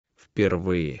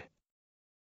Впервые.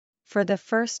 For the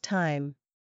first time.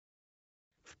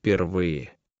 Впервые.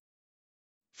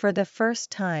 For the first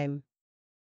time.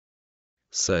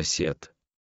 Сосед.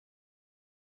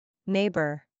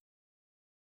 Neighbor.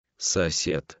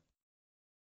 Сосед.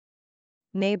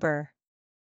 Neighbor.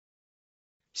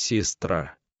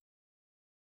 Сестра.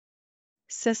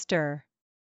 Sister.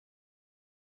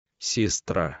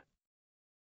 Сестра.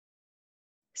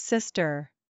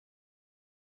 Sister.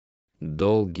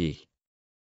 Долгий.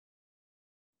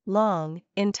 Long,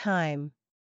 in time.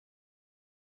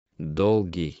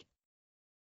 Долгий.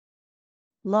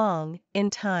 Long,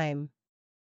 in time.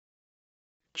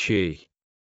 Чей.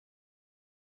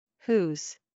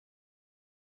 Whose.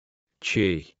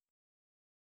 Чей.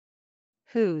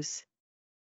 Whose.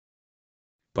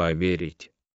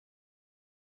 Поверить.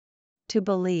 To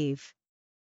believe.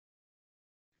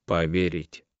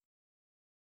 Поверить.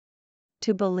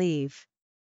 To believe.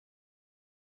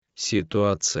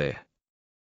 Ситуация.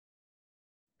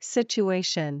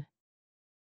 Situation.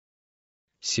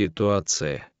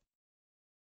 Ситуация.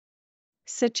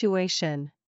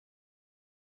 Situation.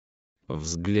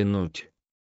 Взглянуть.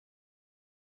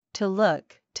 To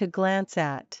look, to glance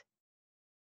at.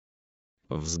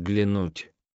 Взглянуть.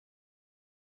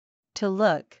 To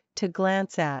look, to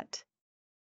glance at.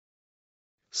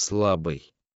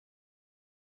 Слабый.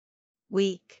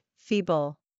 Weak,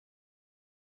 feeble.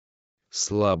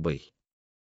 Слабый.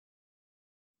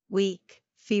 Weak,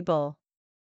 feeble.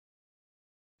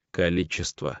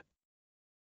 Количество.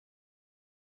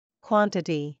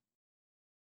 Quantity.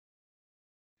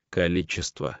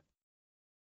 Количество.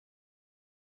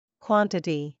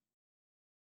 Quantity.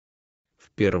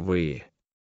 Впервые.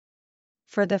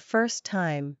 For the first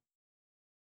time.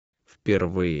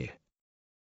 Впервые.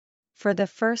 For the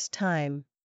first time.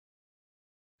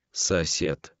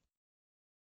 Сосед.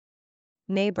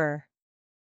 Neighbor.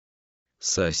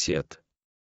 Сосед.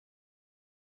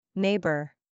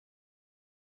 Neighbor.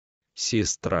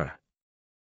 Сестра.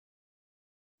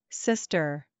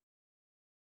 Sister.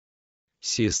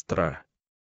 Сестра.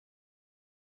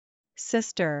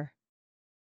 Sister.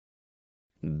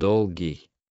 Долгий.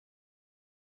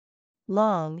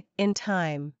 Long, in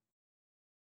time.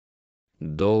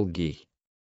 Долгий.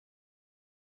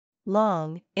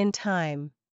 Long, in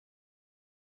time.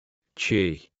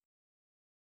 Чей.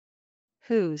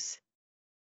 Whose.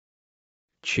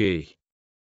 Чей.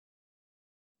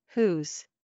 Whose.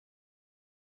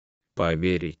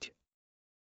 Поверить.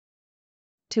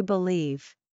 To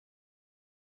believe.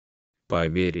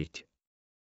 Поверить.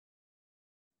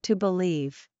 To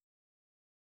believe.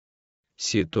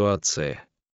 Ситуация.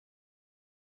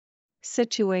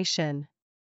 Situation.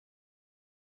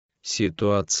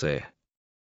 Ситуация.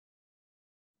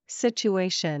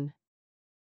 Situation.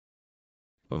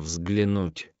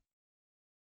 Взглянуть.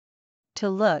 To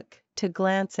look, to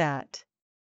glance at.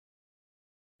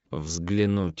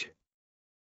 Взглянуть.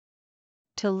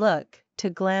 To look, to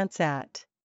glance at.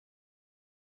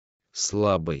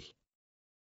 Слабый.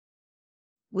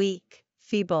 Weak,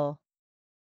 feeble.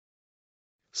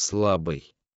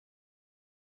 Слабый.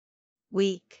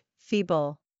 Weak,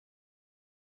 feeble.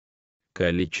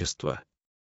 Количество.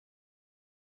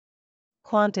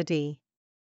 Quantity.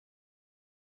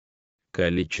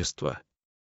 Количество.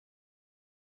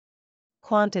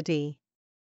 Quantity.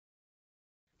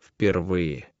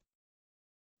 Впервые.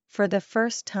 For the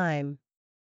first time.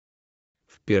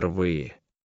 Впервые.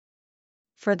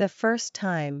 For the first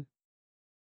time.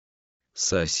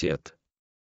 Сосед.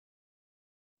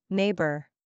 Neighbor.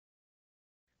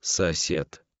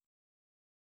 Сосед.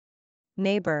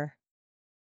 Neighbor.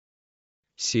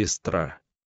 Сестра.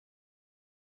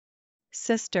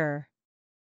 Sister.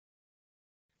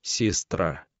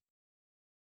 Сестра.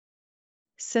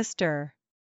 Sister.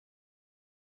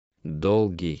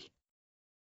 Долгий.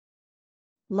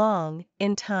 Long,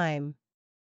 in time.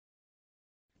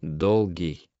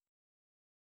 Долгий.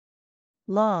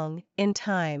 Long, in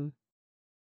time.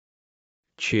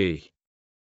 Чей.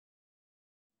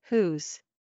 Whose.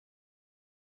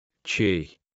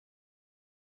 Чей.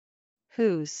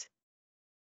 Whose.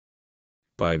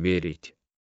 Поверить.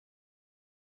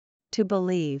 To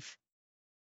believe.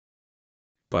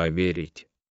 Поверить.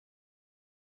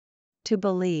 To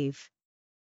believe.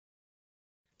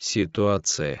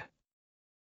 Ситуация.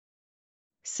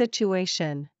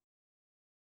 Situation.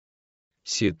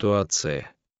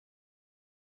 Ситуация.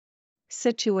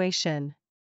 Situation.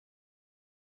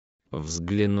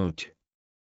 Взглянуть.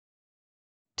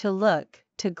 To look,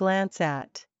 to glance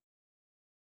at.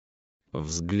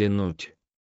 Взглянуть.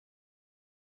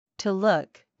 To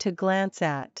look, to glance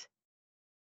at.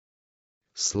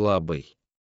 Слабый.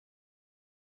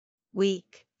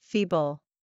 Weak, feeble,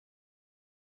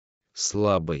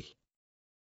 слабый,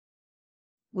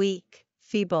 weak,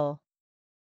 feeble,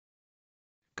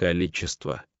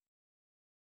 количество,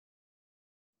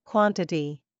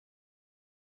 quantity,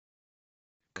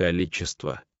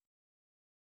 количество,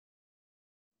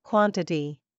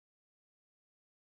 quantity,